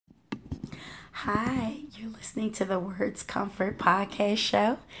Hi, you're listening to the Words Comfort podcast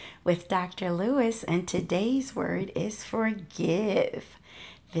show with Dr. Lewis, and today's word is forgive.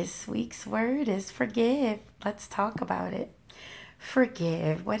 This week's word is forgive. Let's talk about it.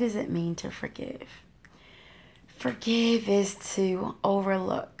 Forgive. What does it mean to forgive? Forgive is to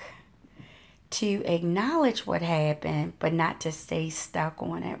overlook, to acknowledge what happened, but not to stay stuck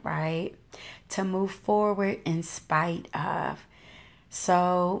on it, right? To move forward in spite of.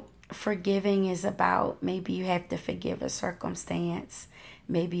 So, forgiving is about maybe you have to forgive a circumstance,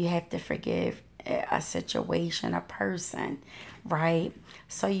 maybe you have to forgive a situation, a person, right?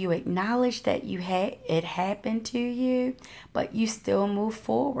 So you acknowledge that you had it happened to you, but you still move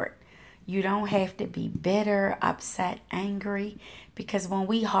forward. You don't have to be bitter, upset, angry, because when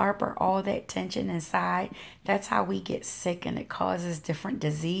we harbor all that tension inside, that's how we get sick and it causes different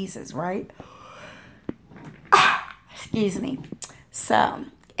diseases, right? Excuse me. So,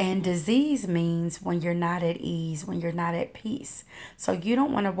 and disease means when you're not at ease, when you're not at peace. So, you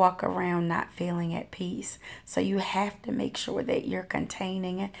don't want to walk around not feeling at peace. So, you have to make sure that you're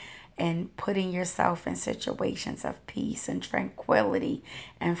containing it and putting yourself in situations of peace and tranquility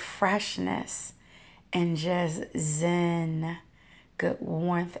and freshness and just zen, good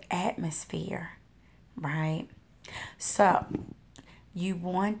warmth atmosphere, right? So, you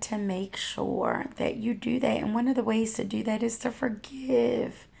want to make sure that you do that. And one of the ways to do that is to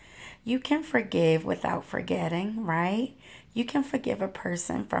forgive. You can forgive without forgetting, right? You can forgive a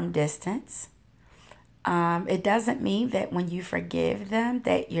person from distance. It doesn't mean that when you forgive them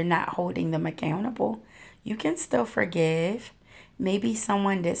that you're not holding them accountable. You can still forgive. Maybe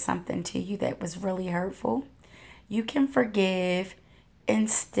someone did something to you that was really hurtful. You can forgive and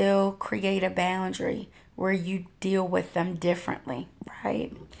still create a boundary where you deal with them differently,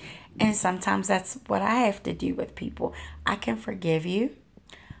 right? And sometimes that's what I have to do with people. I can forgive you.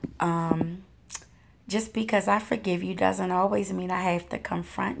 Just because I forgive you doesn't always mean I have to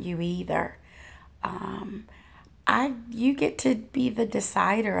confront you either. You get to be the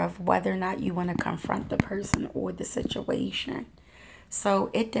decider of whether or not you want to confront the person or the situation. So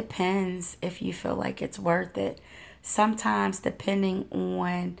it depends if you feel like it's worth it. Sometimes, depending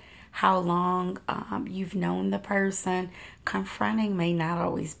on how long you've known the person, confronting may not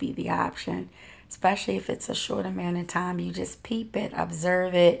always be the option, especially if it's a short amount of time. You just peep it,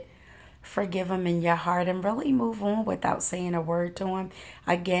 observe it, forgive them in your heart, and really move on without saying a word to them.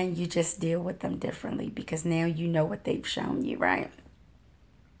 Again, you just deal with them differently because now you know what they've shown you, right?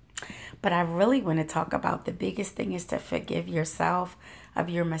 But I really want to talk about the biggest thing is to forgive yourself of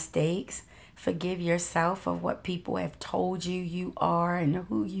your mistakes. Forgive yourself of what people have told you you are and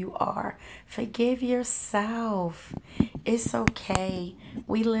who you are. Forgive yourself. It's okay.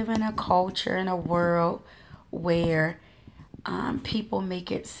 We live in a culture, in a world where people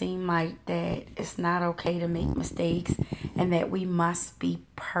make it seem like that it's not okay to make mistakes and that we must be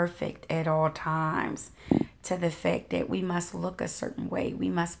perfect at all times, to the fact that we must look a certain way, we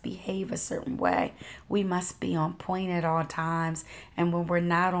must behave a certain way, we must be on point at all times. And when we're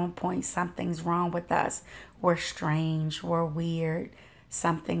not on point, something's wrong with us. We're strange, we're weird,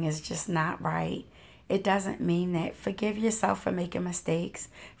 something is just not right. It doesn't mean that. Forgive yourself for making mistakes.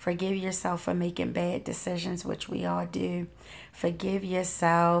 Forgive yourself for making bad decisions, which we all do. Forgive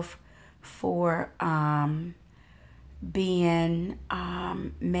yourself for being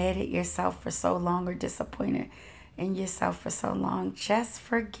mad at yourself for so long or disappointed in yourself for so long. Just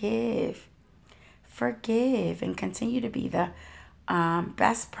forgive. Forgive and continue to be the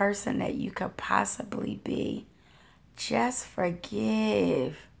best person that you could possibly be. Just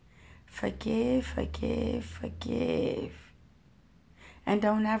forgive. Forgive, forgive, forgive. And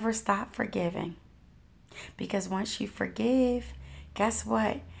don't ever stop forgiving. Because once you forgive, guess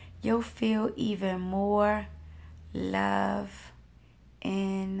what? You'll feel even more love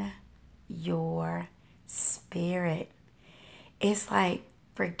in your spirit. It's like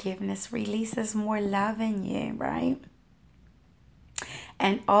forgiveness releases more love in you, right?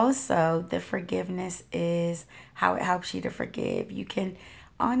 And also, the forgiveness is how it helps you to forgive. You can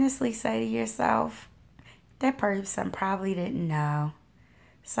honestly say to yourself, that person probably didn't know.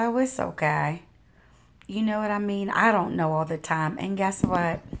 So it's okay. You know what I mean? I don't know all the time. And guess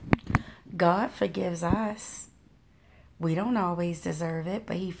what? God forgives us. We don't always deserve it,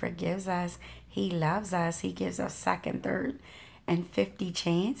 but He forgives us. He loves us. He gives us second, third, and 50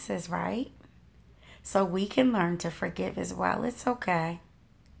 chances, right? So we can learn to forgive as well. It's okay,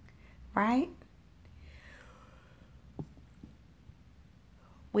 right?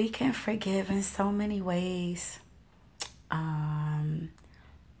 We can forgive in so many ways.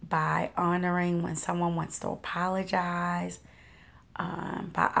 By honoring when someone wants to apologize,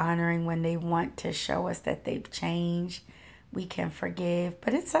 by honoring when they want to show us that they've changed. We can forgive,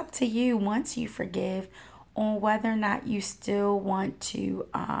 but it's up to you once you forgive on whether or not you still want to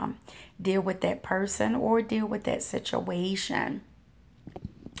deal with that person or deal with that situation.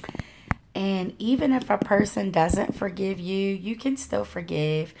 And even if a person doesn't forgive you, you can still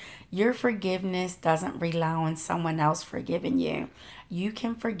forgive. Your forgiveness doesn't rely on someone else forgiving you. You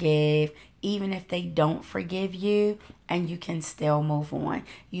can forgive even if they don't forgive you, and you can still move on.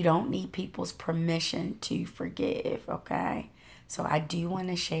 You don't need people's permission to forgive, okay? So I do want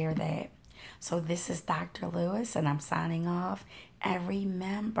to share that. So this is Dr. Lewis, and I'm signing off. And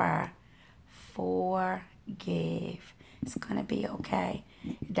remember, forgive. It's going to be okay.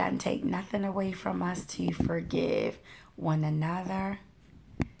 It doesn't take nothing away from us to forgive one another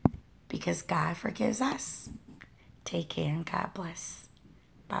because God forgives us. Take care and God bless.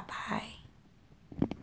 Bye bye.